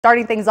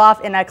Starting things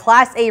off in a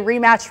Class A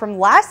rematch from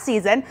last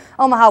season,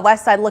 Omaha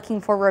Westside looking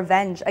for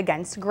revenge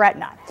against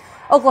Gretna.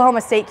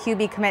 Oklahoma State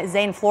QB commit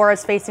Zane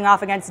Flores facing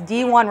off against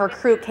D1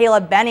 recruit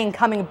Caleb Benning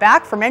coming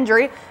back from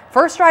injury.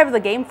 First drive of the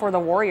game for the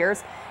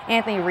Warriors.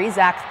 Anthony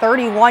Rizak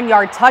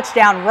 31-yard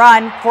touchdown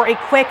run for a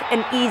quick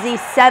and easy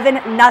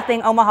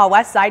 7-0 Omaha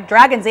Westside.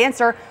 Dragons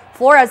answer.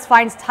 Flores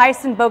finds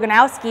Tyson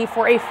Boganowski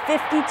for a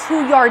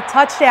 52-yard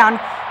touchdown.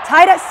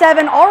 Tied at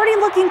 7, already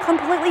looking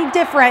completely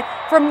different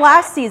from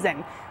last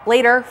season.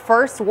 Later,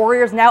 first,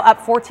 Warriors now up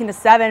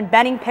 14-7.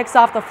 Benning picks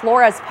off the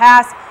Flores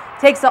pass,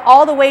 takes it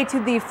all the way to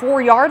the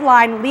 4-yard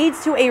line,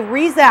 leads to a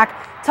Rizak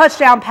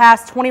touchdown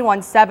pass,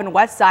 21-7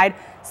 Westside.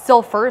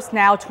 Still first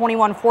now,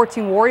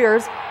 21-14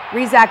 Warriors.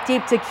 Rizak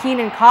deep to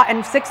Keenan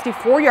Cotton,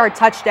 64-yard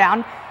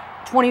touchdown,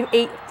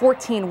 28-14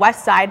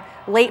 Westside.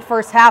 Late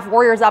first half,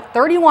 Warriors up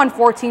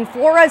 31-14.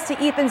 Flores to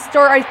Ethan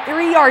Sturr, a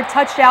 3-yard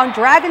touchdown.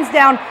 Dragons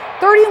down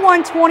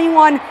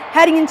 31-21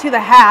 heading into the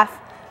half.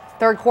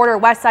 Third quarter,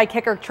 Westside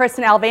kicker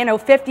Tristan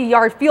Alvano,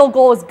 50-yard field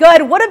goal is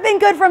good. Would have been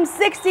good from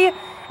 60.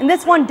 And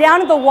this one down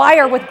to the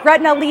wire with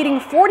Gretna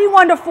leading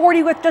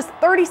 41-40 with just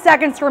 30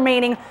 seconds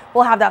remaining.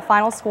 We'll have that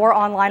final score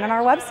online on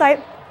our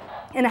website.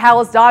 And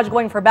Howells Dodge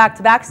going for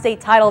back-to-back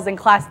state titles in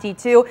Class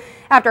D2.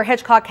 After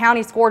Hitchcock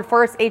County scored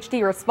first,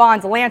 HD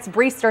responds. Lance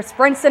Breester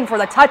sprints in for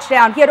the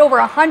touchdown. He had over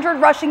 100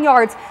 rushing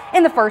yards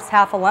in the first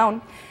half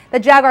alone. The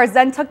Jaguars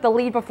then took the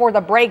lead before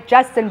the break.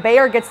 Justin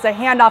Bayer gets the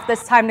handoff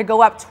this time to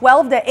go up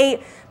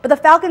 12-8, but the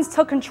Falcons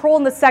took control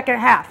in the second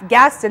half.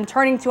 Gaston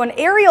turning to an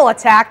aerial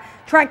attack.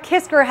 Trent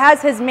Kisker has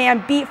his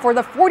man beat for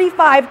the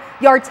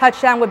 45-yard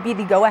touchdown would be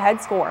the go-ahead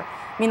score.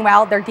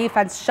 Meanwhile, their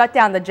defense shut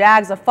down the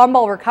Jags. A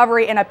fumble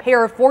recovery and a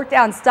pair of fourth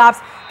down stops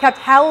kept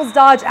Howells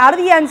Dodge out of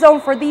the end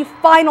zone for the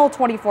final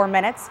 24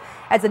 minutes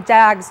as the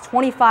Jags'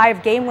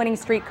 25 game-winning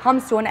streak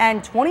comes to an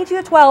end,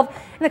 22-12 in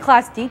the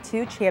Class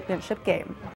D2 championship game.